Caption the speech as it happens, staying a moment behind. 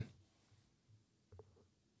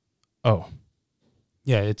Oh.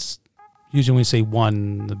 Yeah, it's usually when you say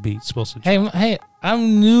 1, the beat's supposed to. Hey,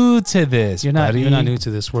 I'm new to this. You're not. buddy. You're not new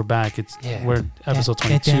to this. We're back. We're episode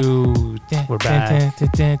 22. We're back.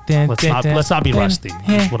 Let's not be rusty.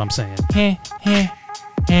 That's what I'm saying.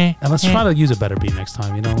 And let's try to use a better beat next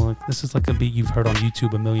time. You know, like, this is like a beat you've heard on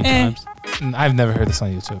YouTube a million times. I've never heard this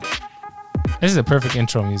on YouTube. This is a perfect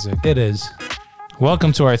intro music. It is.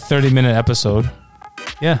 Welcome to our 30-minute episode.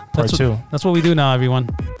 Yeah, Part 2. That's what we do now, everyone.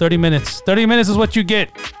 30 minutes. 30 minutes is what you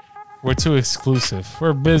get. We're too exclusive.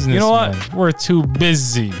 We're businessmen. You know what? We're too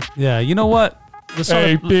busy. Yeah, you know what?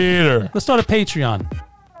 Peter. Let's start a Patreon.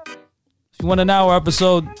 If you want an hour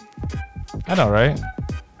episode, I know, right?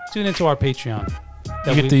 tune into our Patreon.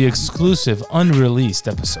 You get the exclusive, unreleased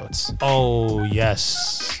episodes. Oh,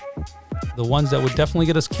 yes. The ones that would definitely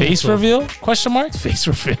get us canceled. Face reveal? Question mark? Face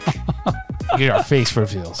reveal. You get our face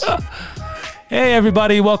reveals. Hey,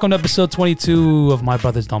 everybody. Welcome to episode 22 of My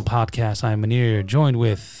Brother's Dumb Podcast. I am Munir, joined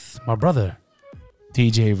with my brother,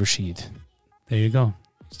 DJ Rashid. There you go.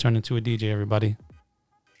 He's turned into a DJ, everybody.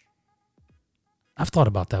 I've thought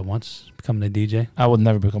about that once, becoming a DJ. I would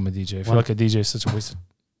never become a DJ. I feel like a DJ is such a waste of...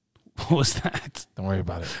 What was that? Don't worry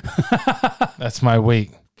about it. That's my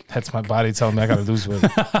weight. That's my body telling me I got to lose weight.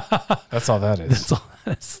 That's all that is. That's all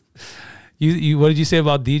that is. You, what did you say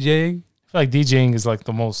about DJing? I feel like DJing is like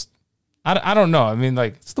the most... I don't know. I mean,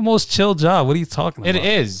 like... It's the most chill job. What are you talking about? It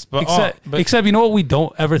is. But except, you know what we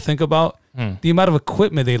don't ever think about? The amount of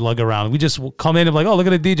equipment they lug around. We just come in and be like, oh, look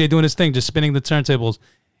at the DJ doing his thing, just spinning the turntables.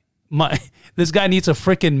 This guy needs a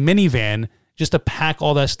freaking minivan just to pack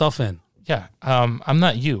all that stuff in. Yeah. I'm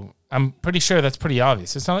not you. I'm pretty sure that's pretty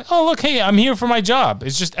obvious. It's not like, oh, look, hey, I'm here for my job.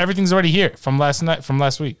 It's just everything's already here from last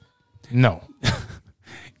week. No.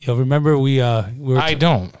 Yo, remember we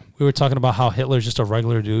were talking about how Hitler's just a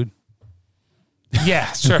regular dude.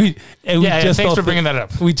 Yeah, sure. Thanks for bringing that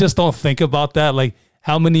up. We just don't think about that. Like,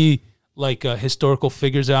 how many historical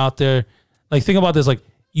figures are out there? Like, think about this. Like,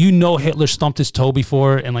 Hitler stumped his toe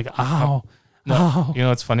before, and like, ow. You know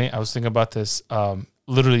what's funny? I was thinking about this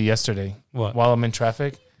literally yesterday. What? While I'm in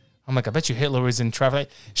traffic. I'm like, I bet you Hitler was in traffic.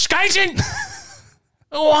 Scheißen!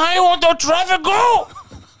 Why won't the traffic go?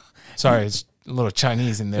 Sorry, it's a little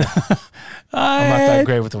Chinese in there. I'm not that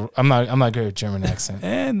great with I'm not great with German accent.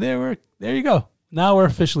 And there you go. Now we're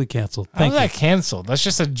officially canceled. How's that canceled? That's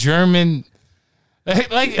just a German.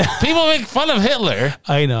 Like people make fun of Hitler.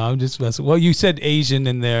 I know. I'm just messing. Well, you said Asian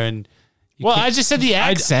in there, and I just said the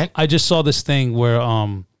accent. I just saw this thing where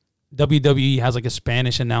WWE has like a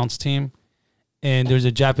Spanish announce team, and there's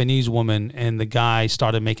a Japanese woman, and the guy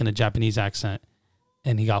started making a Japanese accent,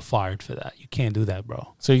 and he got fired for that. You can't do that,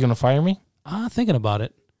 bro. So you're gonna fire me? Thinking about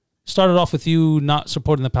it. Started off with you not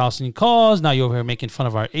supporting the Palestinian cause. Now you're over here making fun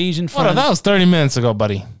of our Asian friends. Well, that was 30 minutes ago,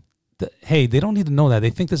 buddy. Hey, they don't need to know that.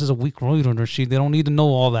 They think this is a weak road on Rashid. They don't need to know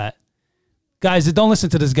all that. Guys, don't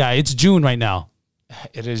listen to this guy. It's June right now.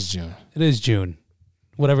 It is June. It is June.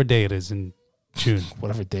 Whatever day it is in June.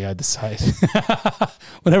 Whatever day I decide.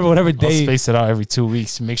 whatever day. I'll space it out every 2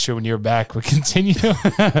 weeks to make sure when you're back we continue.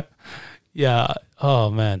 Yeah.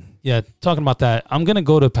 Oh, man. Yeah, talking about that. I'm going to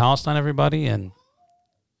go to Palestine, everybody, and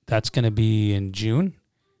that's going to be in June.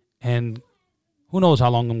 And who knows how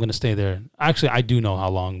long I'm going to stay there. Actually, I do know how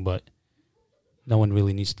long, but no one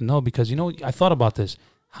really needs to know because, I thought about this.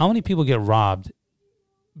 How many people get robbed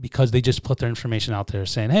because they just put their information out there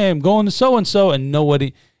saying, hey, I'm going to so-and-so, and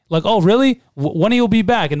nobody, like, oh, really? When you'll be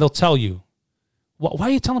back? And they'll tell you. Why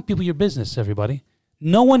are you telling people your business, everybody?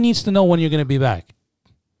 No one needs to know when you're going to be back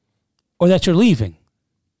or that you're leaving.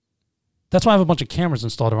 That's why I have a bunch of cameras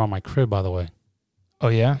installed around my crib, by the way. Oh,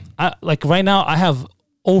 yeah? Right now, I have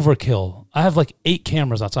overkill. I have 8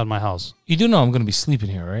 cameras outside my house. You do know I'm going to be sleeping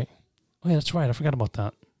here, right? Oh, yeah, that's right. I forgot about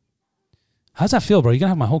that. How's that feel, bro? You're going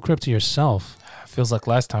to have my whole crib to yourself. Feels like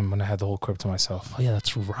last time when I had the whole crib to myself. Oh, yeah,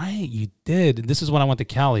 that's right. You did. This is when I went to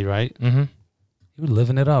Cali, right? Mm-hmm. You were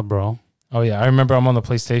living it up, bro. Oh, yeah. I remember I'm on the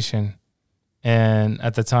PlayStation, and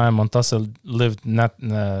at the time, Montasa lived not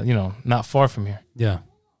far from here. Yeah.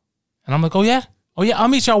 And I'm like, oh, yeah? Oh, yeah, I'll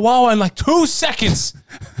meet you at Wawa in 2 seconds.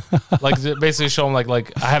 Basically show them,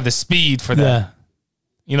 like I have the speed for that.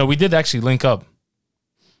 Yeah. We did actually link up.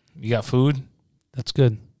 You got food? That's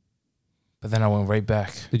good. But then I went right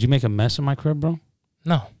back. Did you make a mess in my crib, bro?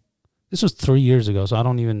 No. This was 3 years ago, so I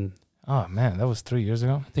don't even... Oh, man, that was 3 years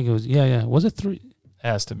ago? I think it was... Yeah. Was it 3? It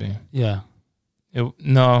has to be. Yeah.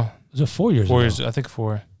 No. Was it 4 years ago? 4 years, I think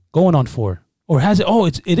 4. Going on 4. Or has it... Oh,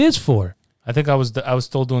 it is 4. I think I was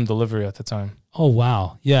still doing delivery at the time. Oh,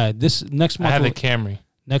 wow. Yeah, this next month... I had a Camry.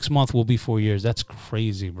 Next month will be 4 years. That's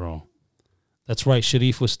crazy, bro. That's right.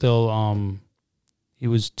 Sharif was still... he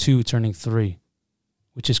was 2 turning 3.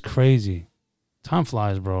 which is crazy. Time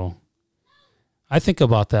flies, bro. I think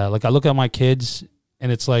about that. Like, I look at my kids,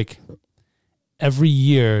 and it's like every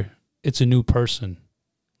year it's a new person.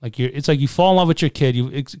 Like, it's like you fall in love with your kid,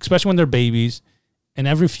 especially when they're babies, and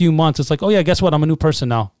every few months it's like, oh yeah, guess what? I'm a new person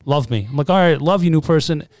now. Love me. I'm like, all right, love you, new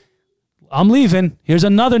person. I'm leaving. Here's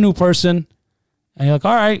another new person. And you're like,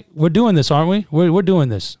 all right, we're doing this, aren't we? We're doing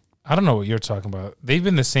this. I don't know what you're talking about. They've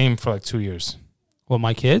been the same for like 2 years. Well,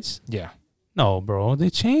 my kids? Yeah. No, bro. They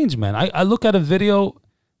change, man. I look at a video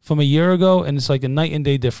from a year ago, and it's like a night and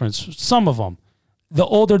day difference. Some of them. The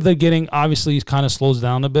older they're getting, obviously, it kind of slows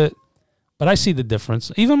down a bit. But I see the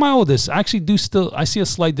difference. Even my oldest, I see a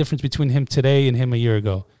slight difference between him today and him a year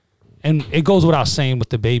ago. And it goes without saying with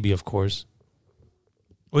the baby, of course.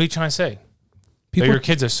 What are you trying to say? That your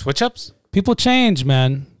kids are switch-ups? People change,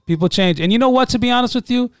 man. People change. And you know what, to be honest with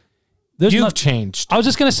you? You've changed. I was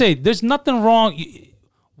just going to say, there's nothing wrong.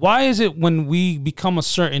 Why is it when we become a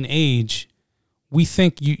certain age, we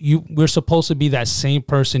think we're supposed to be that same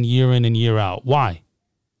person year in and year out? Why?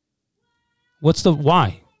 What's the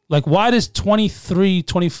why? Like, why does 23,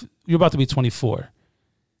 20, you're about to be 24.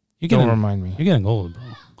 Don't remind me. You're getting old, bro.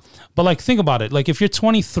 But, like, think about it. Like, if you're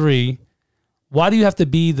 23, why do you have to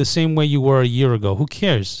be the same way you were a year ago? Who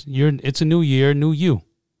cares? It's a new year, new you.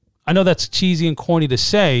 I know that's cheesy and corny to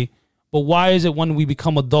say, but why is it when we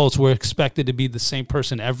become adults, we're expected to be the same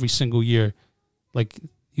person every single year? Like,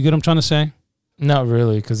 you get what I'm trying to say? Not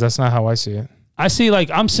really, because that's not how I see it. I see,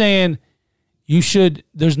 like, I'm saying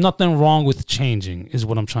there's nothing wrong with changing is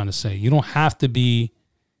what I'm trying to say. You don't have to be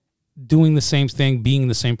doing the same thing, being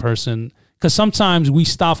the same person. Because sometimes we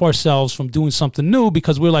stop ourselves from doing something new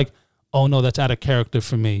because we're like, oh, no, that's out of character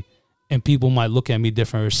for me. And people might look at me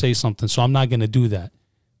different or say something, so I'm not going to do that.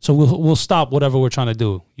 So we'll stop whatever we're trying to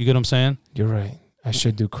do. You get what I'm saying? You're right. I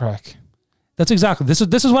should do crack. That's exactly. This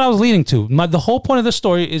is what I was leading to. The whole point of this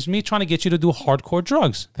story is me trying to get you to do hardcore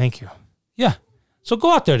drugs. Thank you. Yeah. So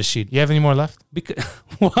go out there, Rashid. You have any more left? Implying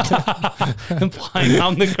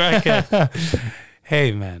I'm the crackhead.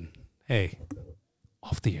 Hey, man. Hey.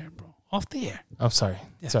 Off the air, bro. Off the air. I'm sorry.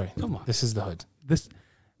 Yeah, sorry. Come on. This is the hood. This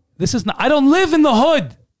is not. I don't live in the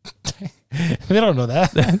hood. They don't know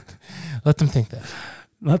that. Let them think that.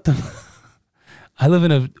 Let them. I live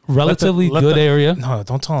in a relatively good area. No,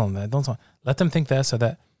 don't tell them that. Don't tell them. Let them think that so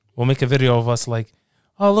that we'll make a video of us like,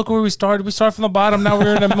 oh, look where we started. We started from the bottom. Now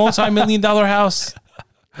we're in a multi-million-dollar house.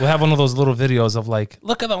 We'll have one of those little videos of like,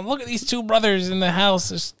 look at them. Look at these two brothers in the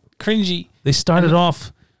house. It's cringy. They started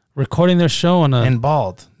off recording their show and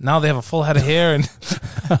bald. Now they have a full head of hair. And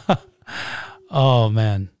oh,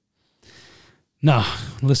 man. No,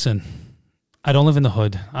 listen. I don't live in the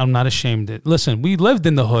hood. I'm not ashamed. Listen, we lived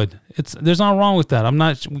in the hood. There's nothing wrong with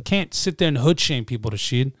that. We can't sit there and hood shame people,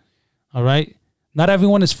 Rashid. All right? Not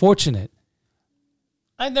everyone is fortunate.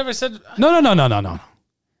 I never said. No.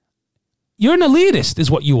 You're an elitist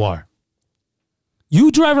is what you are.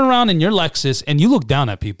 You driving around in your Lexus and you look down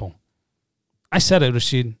at people. I said it,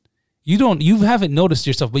 Rashid. You haven't noticed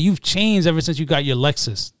yourself, but you've changed ever since you got your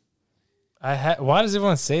Lexus. Why does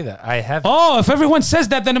everyone say that? I have. Oh, if everyone says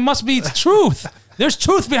that, then it must be truth. There's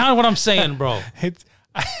truth behind what I'm saying, bro.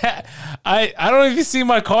 I don't even see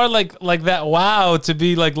my car like that. Wow, to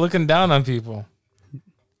be like looking down on people.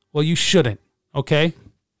 Well, you shouldn't, okay?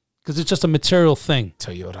 Because it's just a material thing.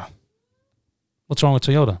 Toyota. What's wrong with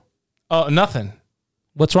Toyota? Oh, nothing.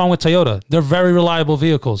 What's wrong with Toyota? They're very reliable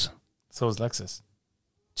vehicles. So is Lexus.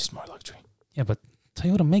 Just more luxury. Yeah, but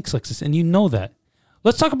Toyota makes Lexus, and you know that.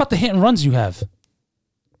 Let's talk about the hit and runs you have.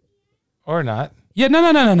 Or not. Yeah,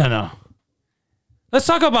 no. Let's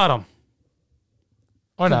talk about them.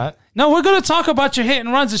 Or not. No, we're going to talk about your hit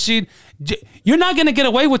and runs, Rashid. You're not going to get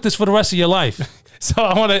away with this for the rest of your life. So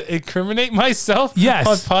I want to incriminate myself?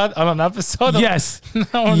 Yes. On an episode? Yes. No,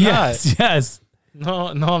 I'm not. Yes. No,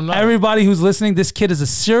 I'm not. Everybody who's listening, this kid is a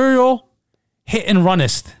serial hit and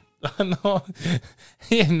runnist. No.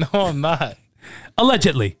 Yeah, no, I'm not.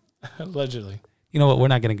 Allegedly. You know what? We're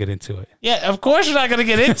not going to get into it. Yeah, of course you're not going to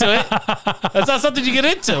get into it. That's not something you get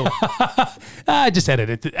into. Just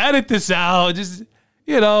edit this out. Just,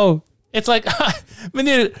 It's like,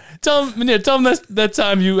 Munir, tell him that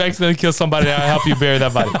time you accidentally killed somebody and I help you bury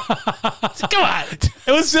that body. Come on.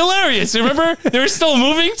 It was hilarious. Remember? They were still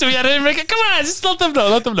moving, so we had to make it. Come on, just let them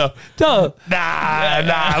know. Tell them.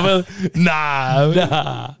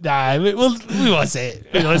 Nah. We won't say it.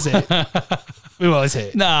 We won't say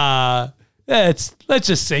it. Nah. Let's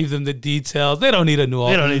just save them the details. They don't need to know.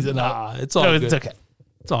 They don't need to know. Nah, it's all good. It's okay.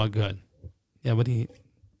 It's all good. Yeah, but he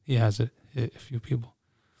has a few people.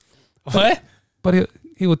 What? But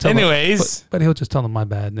he'll tell Anyways. them, but he'll just tell them my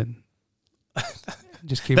bad and then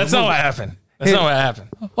just keep That's not what happened. That's not what happened.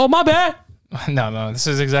 Oh, my bad. No. This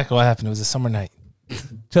is exactly what happened. It was a summer night.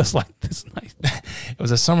 Just like this night. It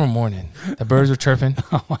was a summer morning. The birds were chirping.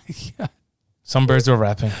 Oh, my God. Some birds were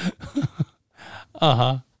rapping.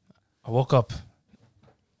 Uh-huh. I woke up.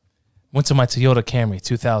 Went to my Toyota Camry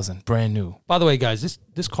 2000, brand new. By the way, guys,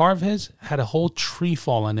 this car of his had a whole tree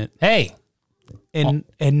fall in it. Hey. And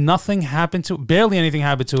nothing happened to it. Barely anything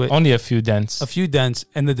happened to it. Only a few dents. A few dents.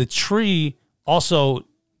 And then the tree also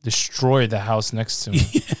destroyed the house next to me.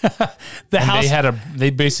 The house. They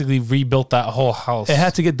basically rebuilt that whole house. It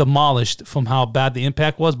had to get demolished from how bad the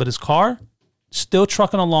impact was, but his car still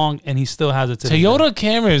trucking along, and he still has it today. Toyota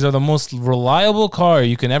Camrys are the most reliable car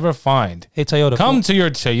you can ever find. Hey, Toyota. Come to your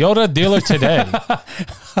Toyota dealer today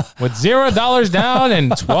with $0 down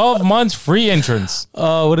and 12 months free entrance.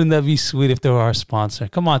 Oh, wouldn't that be sweet if they were our sponsor?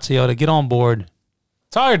 Come on, Toyota, get on board.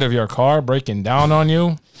 Tired of your car breaking down on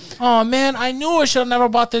you? Oh, man, I knew I should have never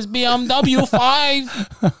bought this BMW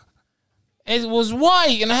 5. It was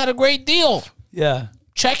white, and I had a great deal. Yeah.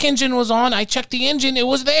 Check engine was on. I checked the engine. It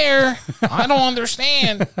was there. I don't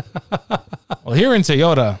understand. Well, here in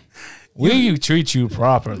Toyota, we treat you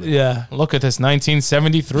properly. Yeah. Look at this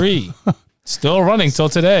 1973. Still running till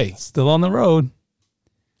today. Still on the road.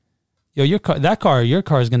 Yo, your car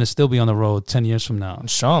is going to still be on the road 10 years from now.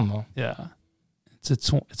 Inshallah. Yeah. It's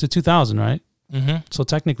a 2000, right? Mm-hmm. So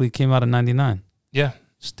technically it came out in 99. Yeah.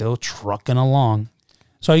 Still trucking along.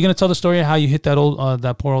 So are you going to tell the story of how you hit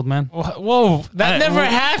that poor old man? Whoa, that never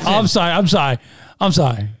happened. I'm sorry.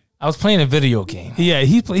 I was playing a video game. Yeah,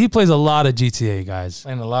 he plays a lot of GTA, guys.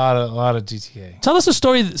 Playing a lot of GTA. Tell us a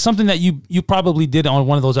story, something that you probably did on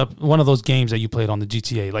one of those games that you played on the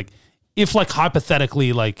GTA. Like, if like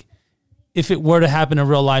hypothetically, like if it were to happen in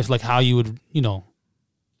real life, like how you would,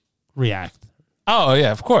 react. Oh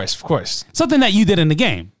yeah, of course. Something that you did in the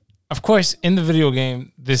game. Of course, in the video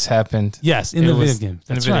game, this happened. Yes, in the video game.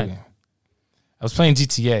 That's right. I was playing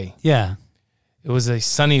GTA. Yeah. It was a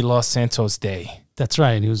sunny Los Santos day. That's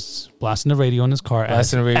right. And he was blasting the radio in his car.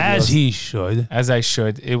 As he should. As I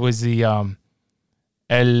should. It was the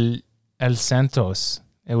El Santos.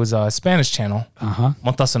 It was a Spanish channel. Uh-huh.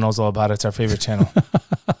 Montasa knows all about it. It's our favorite channel.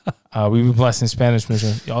 We were blasting Spanish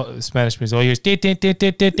music. Spanish music. All years.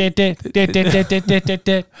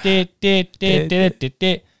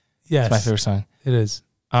 Yes. It's my favorite song. It is.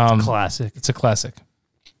 Classic. It's a classic.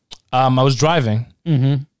 I was driving,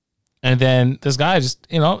 and then this guy just,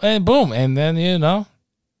 and boom, and then,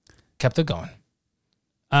 kept it going.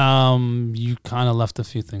 You kind of left a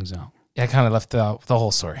few things out. Yeah, I kind of left out the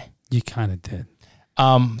whole story. You kind of did.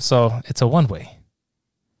 So it's a one-way,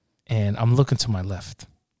 and I'm looking to my left.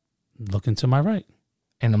 Looking to my right.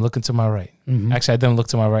 And I'm looking to my right. Mm-hmm. Actually, I didn't look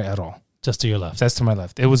to my right at all. Just to your left. That's to my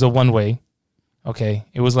left. It was a one-way. Okay.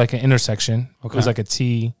 It was like an intersection. Okay. It was like a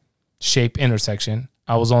T-shaped intersection.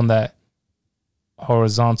 I was on that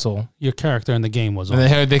horizontal. Your character in the game was on.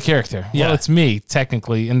 The character. Yeah. Well, it's me,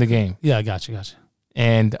 technically, in the game. Yeah, I got you.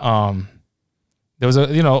 And there was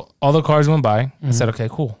all the cars went by. I said, okay,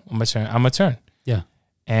 cool. I'm my turn. Yeah.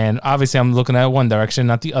 And obviously, I'm looking at one direction,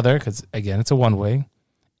 not the other, because, again, it's a one-way.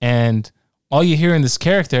 And all you hear in this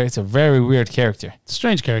character, it's a very weird character.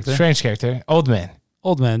 Strange character. Old man.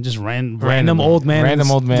 Old man. Just random old man. Random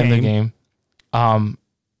old man in the game.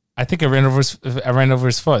 I think I ran over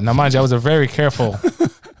his foot. Now, mind you, I was a very careful.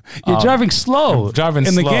 You're driving slow.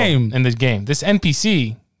 In the game. In the game. This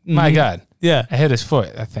NPC, my God. Yeah. I hit his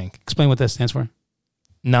foot, I think. Explain what that stands for.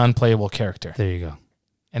 Non-playable character. There you go.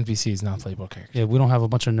 NPC is non-playable character. Yeah, we don't have a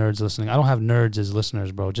bunch of nerds listening. I don't have nerds as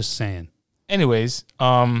listeners, bro. Just saying. Anyways,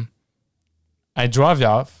 I drove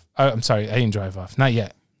off. I'm sorry, I didn't drive off. Not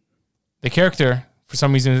yet. The character, for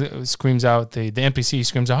some reason, screams out. The NPC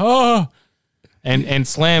screams out, "Oh!" and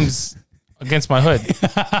slams against my hood.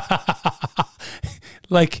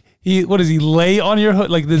 Like what does he lay on your hood?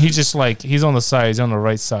 Like he's on the side. He's on the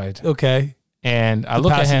right side. Okay. And I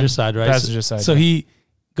look at him. Passenger side, right? Passenger side. So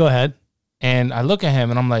go ahead. And I look at him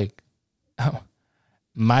and I'm like, oh,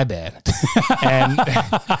 my bad. and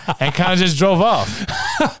kind of just drove off.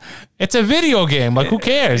 It's a video game. Like, who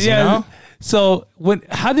cares, you know? So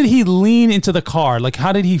how did he lean into the car? Like,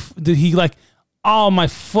 how did he like, oh, my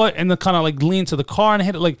foot, and then kind of like lean to the car and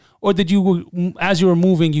hit it? Like, or did you, as you were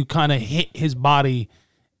moving, you kind of hit his body?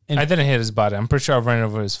 I didn't hit his body. I'm pretty sure I ran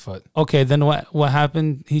over his foot. Okay, then what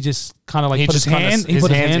happened? He just kind of like put his hand.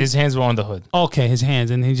 His hands were on the hood. Okay, his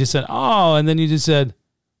hands, and he just said, "Oh," and then you just said,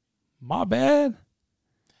 "My bad."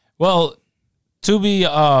 Well, to be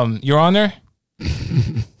Your Honor,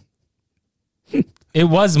 it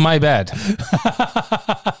was my bad.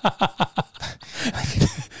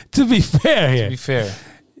 To be fair here. To be fair.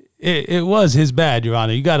 It was his bad, Your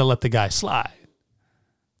Honor. You got to let the guy slide.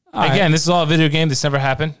 Again, this is all a video game. This never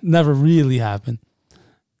happened. Never really happened.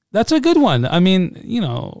 That's a good one. I mean,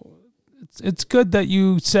 it's good that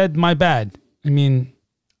you said my bad. I mean,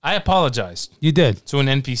 I apologized. You did. To an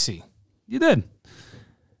NPC. You did.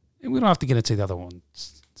 And we don't have to get into the other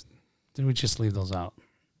ones. Did we just leave those out?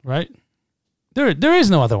 Right? There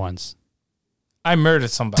is no other ones. I murdered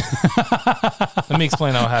somebody. Let me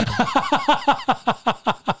explain how it happened.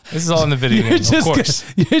 This is all in the video game, of course.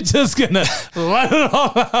 You're just going to let it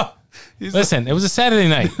all out. Listen, it was a Saturday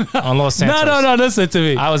night on Los Santos. No, listen to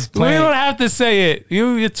me. I was playing. We don't have to say it.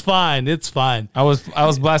 It's fine. It's fine. I was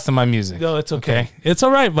blasting my music. No, it's okay. It's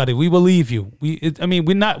all right, buddy. We believe you. We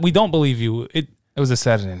don't believe you. It was a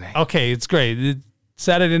Saturday night. Okay, it's great.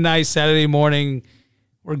 Saturday night, Saturday morning,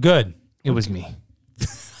 we're good. It was me.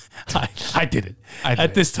 I did it.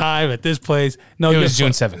 At this time, at this place. No, it was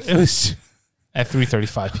June 7th. It was at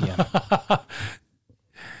 3:35 p.m.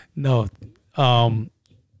 No.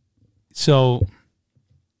 So,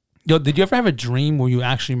 did you ever have a dream where you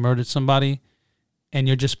actually murdered somebody and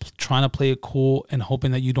you're just trying to play it cool and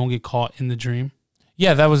hoping that you don't get caught in the dream?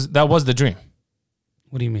 Yeah, that was the dream.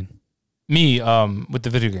 What do you mean? Me, with the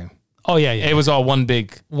video game. Oh, yeah. It was all one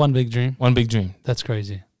big dream? One big dream. That's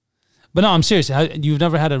crazy. But no, I'm serious. You've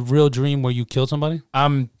never had a real dream where you killed somebody?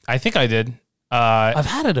 I think I did. I've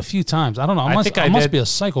had it a few times. I don't know. I must be a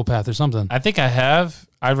psychopath or something. I think I have.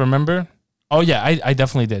 I remember. Oh yeah, I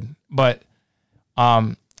definitely did. But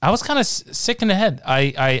I was kind of sick in the head.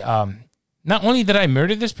 I not only did I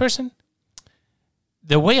murder this person,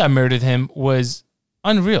 the way I murdered him was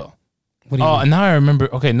unreal. What do you mean? And now I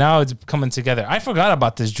remember. Okay, now it's coming together. I forgot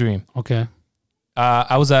about this dream. Okay.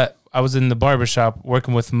 I was in the barbershop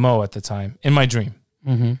working with Mo at the time in my dream.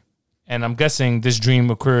 Mm-hmm. And I'm guessing this dream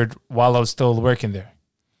occurred while I was still working there.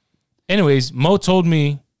 Anyways, Mo told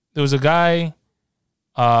me there was a guy.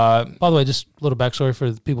 By the way, just a little backstory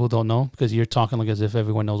for the people who don't know, because you're talking like as if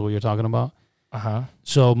everyone knows what you're talking about. Uh-huh.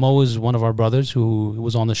 So Mo is one of our brothers who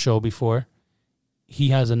was on the show before. He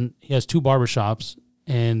has two barbershops,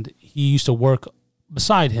 and he used to work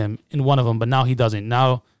beside him in one of them, but now he doesn't.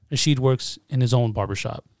 Now Rashid works in his own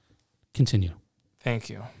barbershop. Continue. Thank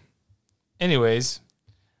you. Anyways,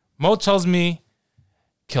 Mo tells me,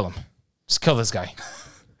 kill him. Just kill this guy.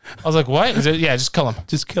 I was like, what? Yeah, just kill him.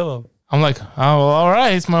 Just kill him. I'm like, oh, well, all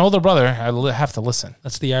right. It's my older brother. I have to listen.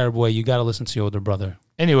 That's the Arab way. You got to listen to your older brother.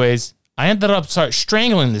 Anyways, I ended up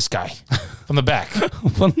strangling this guy from the back.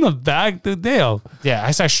 From the back? Dude, Dale. Yeah,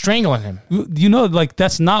 I started strangling him.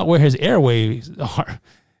 That's not where his airways are.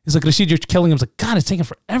 He's like, Rashid, you're killing him. He's like, God, it's taking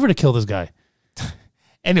forever to kill this guy.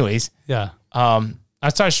 Anyways, yeah. I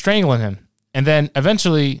started strangling him. And then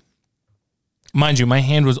eventually, mind you, my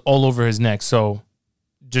hand was all over his neck. So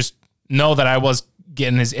just know that I was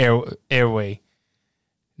getting his airway,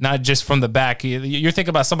 not just from the back. You're thinking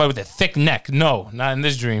about somebody with a thick neck. No, not in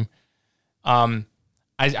this dream.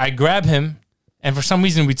 I grab him, and for some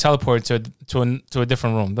reason we teleport to a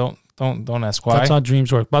different room. Don't ask why. That's how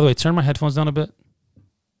dreams work. By the way, turn my headphones down a bit.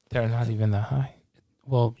 They're not even that high.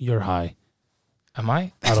 Well, you're high. Am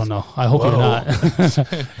I? I don't know. I hope you're not.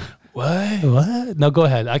 What? No, go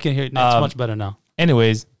ahead. I can hear it now. It's much better now.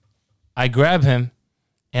 Anyways, I grab him,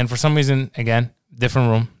 and for some reason, again, different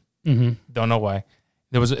room. Mm-hmm. Don't know why.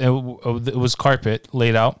 It was carpet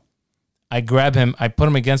laid out. I grab him. I put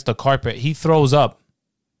him against the carpet. He throws up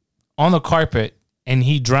on the carpet, and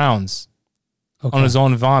he drowns on his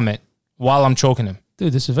own vomit while I'm choking him.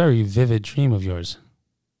 Dude, this is a very vivid dream of yours.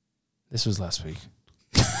 This was last week.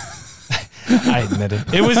 I admit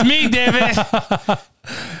it. It was me, David.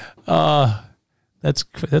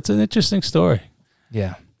 That's an interesting story.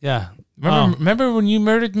 Yeah. Yeah. Remember when you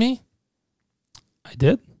murdered me? I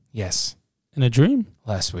did? Yes. In a dream?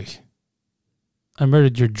 Last week. I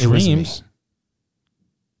murdered your dreams.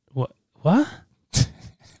 What?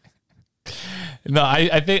 No,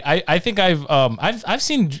 I think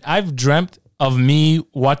I've dreamt of me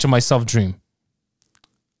watching myself dream.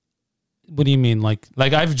 What do you mean? Like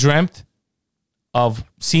I've dreamt of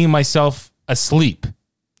seeing myself asleep,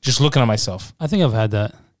 just looking at myself. I think I've had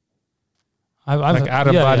that. I've out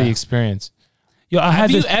of body experience. Yeah,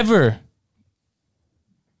 have you ever?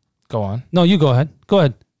 Go on. No, you go ahead. Go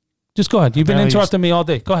ahead. Just go ahead. You've been interrupting me all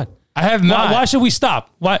day. Go ahead. I have not. Why should we stop?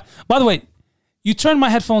 Why? By the way, you turned my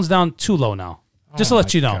headphones down too low now. Just to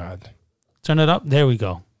let you know. God. Turn it up. There we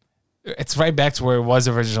go. It's right back to where it was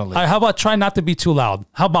originally. All right, how about try not to be too loud?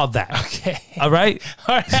 How about that? Okay. All right?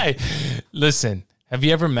 All right. Listen, have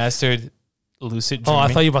you ever mastered lucid dreaming? Oh, I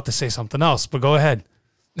thought you were about to say something else, but go ahead.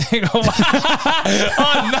 Oh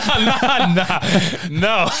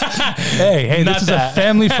no. Hey, Not this is that. a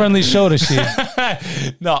family-friendly show to see.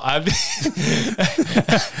 No,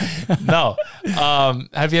 no.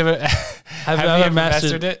 Have you ever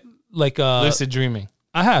mastered it? Like Lucid dreaming.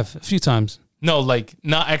 I have a few times. No, like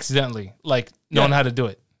not accidentally. Like knowing how to do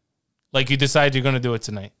it. Like you decide you're gonna do it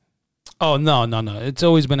tonight. Oh no. It's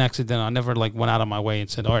always been accidental. I never like went out of my way and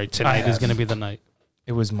said, "All right, tonight is gonna be the night."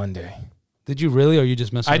 It was Monday. Did you really, or you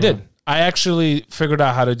just messing I around? did. I actually figured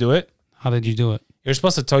out how to do it. How did you do it? You're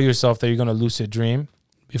supposed to tell yourself that you're gonna lucid dream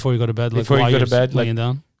Before you go to bed? Like Before you while go to you're bed, laying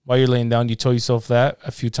down? while you're laying down. You tell yourself that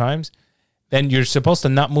a few times. Then you're supposed to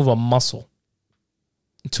not move a muscle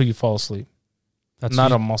until you fall asleep. That's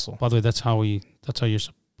Not a muscle. By the way, that's how you're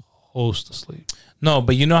supposed to sleep. No,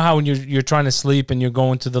 but you know how when you're trying to sleep and you're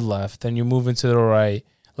going to the left and you're moving to the right,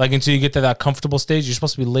 like until you get to that comfortable stage, you're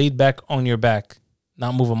supposed to be laid back on your back,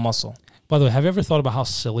 not move a muscle. By the way, have you ever thought about how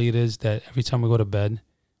silly it is that every time we go to bed,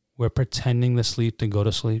 we're pretending to sleep to go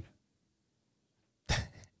to sleep?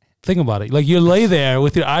 Think about it. Like you lay there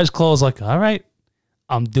with your eyes closed, like, all right,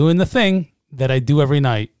 I'm doing the thing that I do every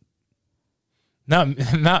night.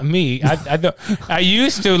 Not me. I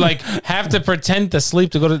used to like have to pretend to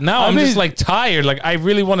sleep to go to. Now I'm just like tired. Like I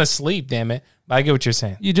really want to sleep. Damn it! But I get what you're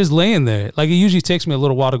saying. You're just laying there. Like it usually takes me a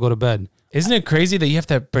little while to go to bed. Isn't it crazy that you have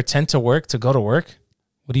to pretend to work to go to work?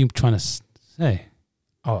 What are you trying to say?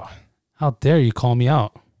 Oh, How dare you call me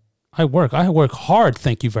out? I work hard.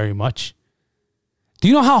 Thank you very much. Do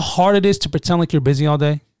you know how hard it is to pretend like you're busy all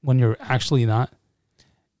day when you're actually not?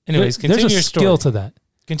 anyways, continue There's a your skill story. to that.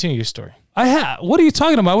 Continue your story. What are you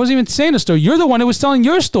talking about? I wasn't even saying a story. You're the one who was telling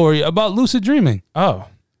your story about lucid dreaming. Oh,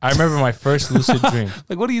 I remember my first lucid dream.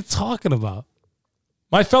 Like, what are you talking about?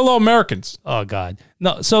 My fellow Americans. Oh God,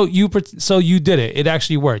 no. So you did it. It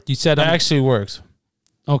actually worked. You said, That actually works.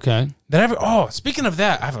 okay, Speaking of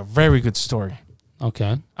that, I have a very good story.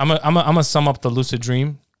 okay. I'm gonna sum up the lucid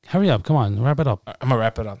dream. Hurry up, come on, wrap it up. I'm gonna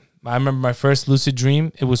wrap it up. I remember my first lucid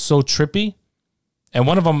dream. It was so trippy, and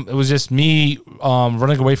one of them it was just me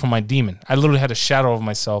running away from my demon. I literally had a shadow of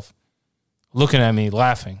myself looking at me,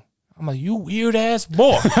 laughing. I'm like, "You weird ass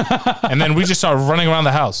boy," and then we just started running around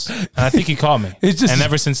the house. And I think he caught me. And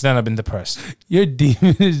ever since then, I've been depressed. Your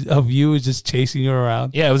demon of you is just chasing you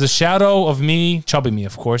around. Yeah, it was a shadow of me, chubby me.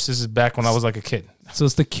 Of course, this is back when I was like a kid. So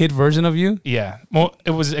it's the kid version of you. Yeah, well,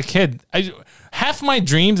 it was a kid. Half my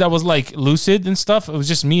dreams, I was like lucid and stuff. It was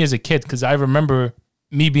just me as a kid because I remember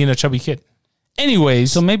me being a chubby kid.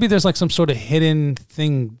 Anyways, So maybe there's like some sort of hidden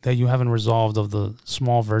thing that you haven't resolved of the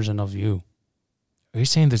small version of you. are you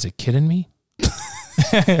saying there's a kid in me?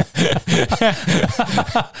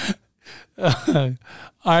 All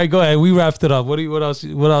right, go ahead. We wrapped it up. What else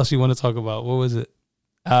you want to talk about? What was it?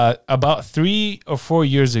 About 3 or 4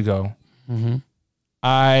 years ago,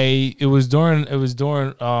 it was during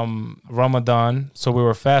Ramadan, so we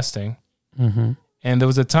were fasting, and there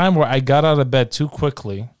was a time where I got out of bed too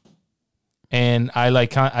quickly, and I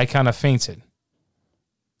kind of fainted.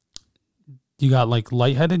 You got like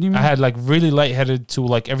lightheaded, you mean? I had like really lightheaded to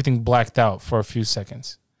like everything blacked out for a few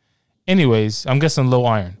seconds. Anyways, I'm guessing low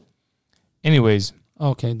iron. Anyways,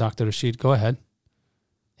 Okay, Dr. Rashid, go ahead.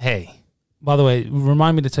 hey, By the way,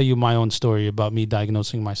 remind me to tell you my own story about me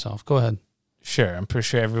diagnosing myself. Go ahead. sure, I'm pretty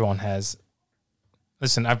sure everyone has.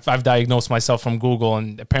 Listen, I've diagnosed myself from Google,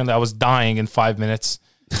 and apparently I was dying in 5 minutes.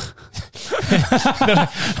 You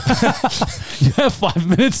have 5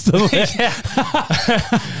 minutes to live.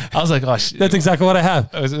 I was like, oh shit. That's exactly what I have.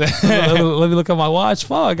 Let me look at my watch.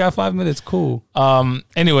 Oh, I got 5 minutes. Cool.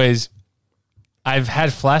 Anyways, I've had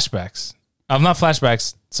flashbacks. Not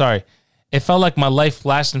flashbacks. Sorry. It felt like my life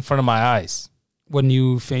flashed in front of my eyes When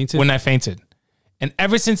you fainted? when I fainted. And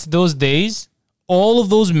ever since those days, all of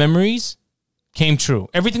those memories came true.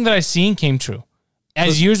 Everything that I seen came true.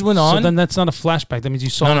 As years went on. So then that's not a flashback. That means you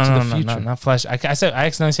saw into the future. No, not flash. I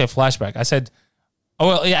accidentally said flashback. I said, oh,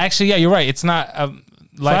 well, yeah, actually, yeah, you're right. It's not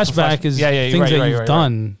Flashback is things that you've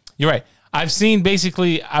done. You're right. I've seen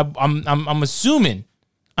basically, I'm assuming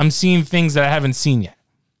I'm seeing things that I haven't seen yet.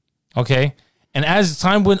 Okay. And as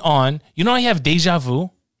time went on, you know, I have deja vu.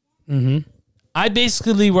 Mm-hmm. I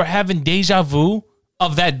basically were having deja vu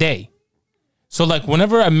of that day. So like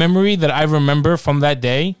whenever a memory that I remember from that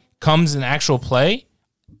day comes in actual play,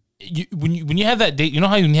 when you have that day, you know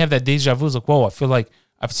how when you have that deja vu, it's like, whoa, I feel like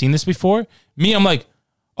I've seen this before. Me, I'm like,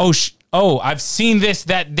 oh, I've seen this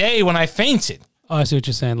that day when I fainted. Oh, I see what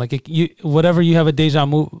you're saying. Like whatever you have a deja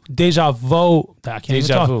vu. I can't even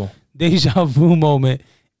talk. Deja vu moment.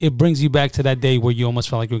 It brings you back to that day where you almost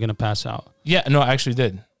felt like you were going to pass out. Yeah, no, I actually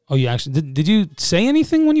did. Oh, you actually did you say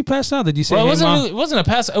anything when you passed out? Did you say, Well, hey, Mom? it wasn't a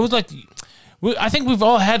pass. It was like I think we've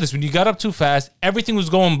all had this. When you got up too fast, everything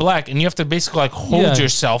was going black, and you have to basically like hold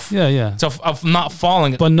yourself. Yeah. Of not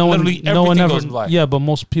falling. But no one ever. Goes black. Yeah, but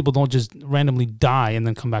most people don't just randomly die and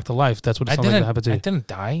then come back to life. That's what it sounds like happened to you. I didn't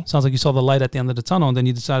die. Sounds like you saw the light at the end of the tunnel, and then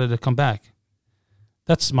you decided to come back.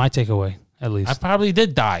 That's my takeaway, at least. I probably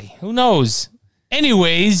did die. Who knows?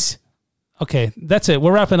 Anyways. Okay, that's it.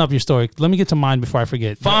 We're wrapping up your story. Let me get to mine before I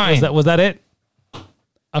forget. Fine. Was that it? Okay.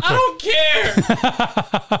 I don't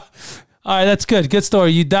care. All right, that's good. Good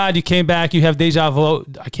story. You died, you came back, you have deja vu.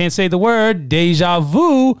 I can't say the word, deja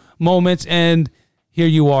vu moments, and here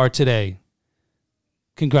you are today.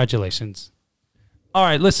 Congratulations. All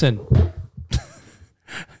right, listen.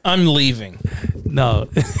 I'm leaving. No.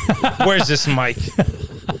 Where's this mic?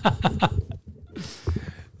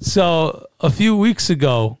 So, a few weeks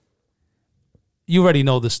ago, you already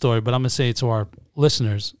know this story, but I'm going to say it to our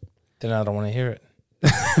listeners. Then I don't want to hear it.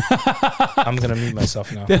 I'm going to mute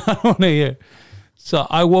myself now. Then I don't want to hear. So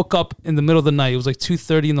I woke up in the middle of the night. It was like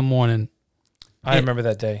 2:30 in the morning. I remember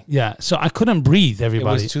that day. Yeah. So I couldn't breathe,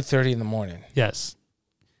 everybody. It was 2:30 in the morning. Yes.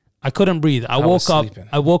 I couldn't breathe. I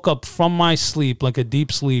woke up from my sleep, like a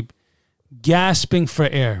deep sleep, gasping for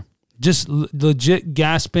air. Just legit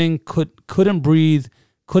gasping, couldn't breathe,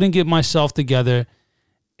 couldn't get myself together.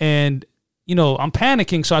 And you know, I'm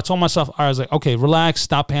panicking. So I told myself, I was like, okay, relax,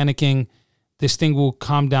 stop panicking. This thing will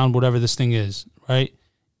calm down, whatever this thing is, right?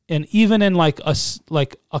 And even in like a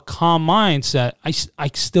calm mindset, I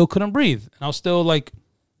still couldn't breathe. And I was still like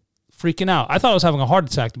freaking out. I thought I was having a heart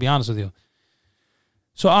attack, to be honest with you.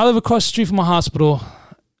 So I live across the street from a hospital.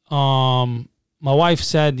 My wife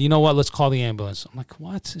said, you know what, let's call the ambulance. I'm like,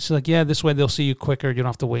 what? She's like, yeah, this way they'll see you quicker. You don't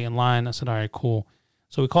have to wait in line. I said, all right, cool.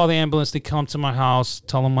 So we call the ambulance. They come to my house,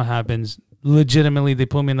 tell them what happens. Legitimately, they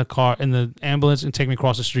put me in the ambulance and take me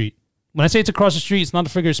across the street. When I say it's across the street, it's not a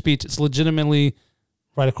figure of speech. It's legitimately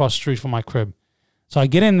right across the street from my crib. So I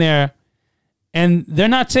get in there, and they're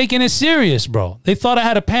not taking it serious, bro. They thought I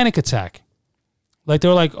had a panic attack. Like, they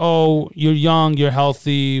were like, oh, you're young, you're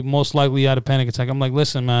healthy, most likely you had a panic attack. I'm like,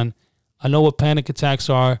 listen, man, I know what panic attacks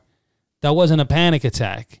are. That wasn't a panic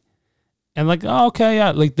attack. And like, oh, okay,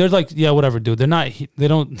 yeah. Like, they're like, yeah, whatever, dude.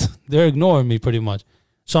 They're ignoring me pretty much.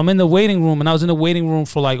 So I'm in the waiting room, and I was in the waiting room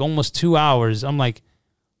for like almost 2 hours. I'm like,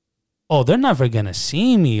 oh, they're never going to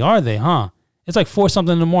see me, are they, huh? It's like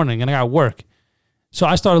 4-something in the morning, and I got work. So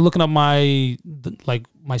I started looking up my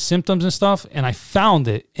symptoms and stuff, and I found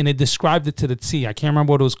it, and it described it to the T. I can't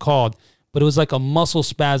remember what it was called, but it was like a muscle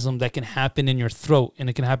spasm that can happen in your throat, and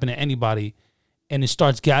it can happen to anybody. And it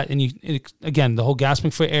starts, again, the whole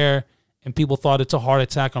gasping for air, and people thought it's a heart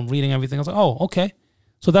attack. I'm reading everything. I was like, oh, okay.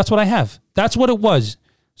 So that's what I have. That's what it was.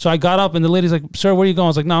 So I got up, and the lady's like, sir, where are you going? I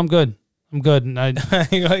was like, no, I'm good. I'm good. And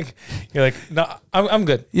you're like, no, I'm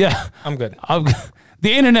good. Yeah. I'm good.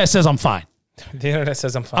 The internet says I'm fine. The internet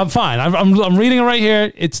says I'm fine. I'm fine. I'm reading it right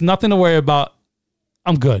here. It's nothing to worry about.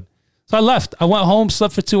 I'm good. So I left. I went home,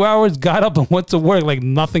 slept for 2 hours, got up and went to work like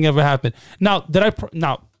nothing ever happened. Now,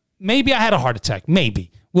 maybe I had a heart attack.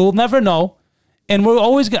 Maybe. We'll never know. And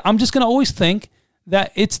I'm just going to always think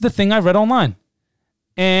that it's the thing I read online.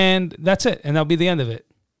 And that's it. And that'll be the end of it.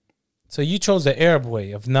 So you chose the Arab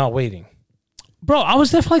way of not waiting. Bro, I was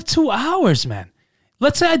there for like 2 hours, man.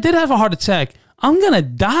 Let's say I did have a heart attack. I'm going to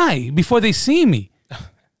die before they see me.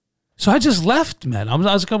 So I just left, man. I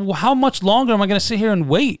was like, well, how much longer am I going to sit here and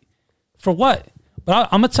wait? For what? But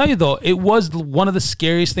I'm going to tell you, though, it was one of the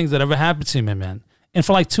scariest things that ever happened to me, man. And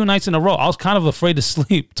for like 2 nights in a row, I was kind of afraid to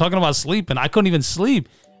sleep. Talking about sleeping, I couldn't even sleep.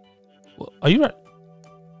 Are you right?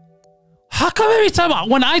 How come every time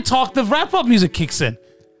when I talk, the wrap-up music kicks in?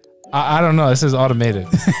 I don't know. This is automated.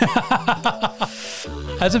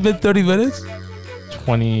 Has it been 30 minutes?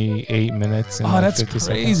 28 minutes. And that's 50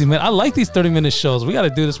 crazy, seconds. man. I like these 30-minute shows. We got to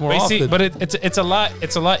do this more often. But it's a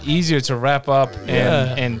lot easier to wrap up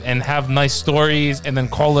and have nice stories and then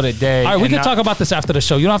call it a day. All right, we can talk about this after the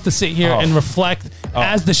show. You don't have to sit here and reflect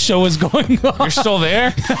as the show is going on. You're still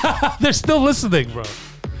there? They're still listening, bro.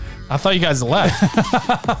 I thought you guys left.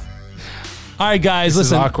 All right, guys,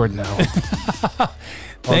 this listen. is awkward now.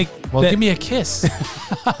 Give me a kiss.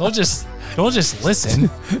 Don't just listen.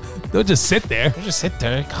 Don't just sit there. Don't just sit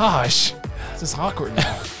there. Gosh, this is awkward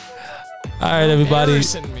now. All right, everybody.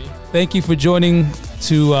 Thank you for joining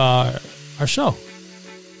to our show,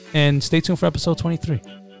 and stay tuned for episode 23.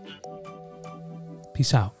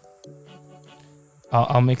 Peace out.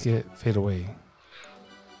 I'll make it fade away.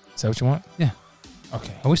 Is that what you want? Yeah.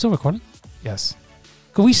 Okay. Are we still recording? Yes.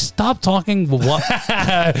 Could we stop talking? What?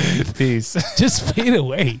 Peace. Just fade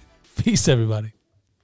away. Peace, everybody.